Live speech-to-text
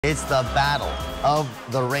It's the battle of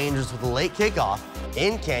the Rangers with a late kickoff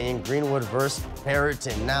in Canyon. Greenwood versus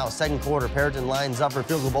Perryton. Now, second quarter, Perryton lines up for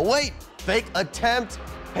field goal, but wait, fake attempt.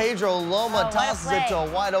 Pedro Loma tosses it to a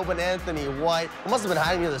wide open Anthony White. It must have been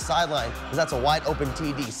hiding near the sideline because that's a wide open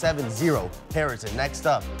TD. 7-0 Perryton.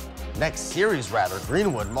 Next series,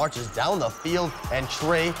 Greenwood marches down the field and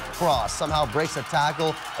Trey Cross somehow breaks a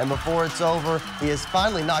tackle, and before it's over, he is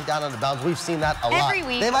finally knocked down on the bounce. We've seen that a lot. Every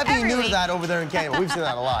week. They might be new to that over there in Canyon, but we've seen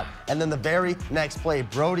that a lot. And then the very next play,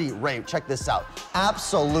 Brody Ray, check this out.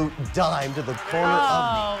 Absolute dime to the corner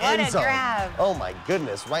of the end zone. Grab. Oh my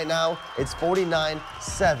goodness. Right now, it's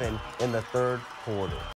 49-7 in the third quarter.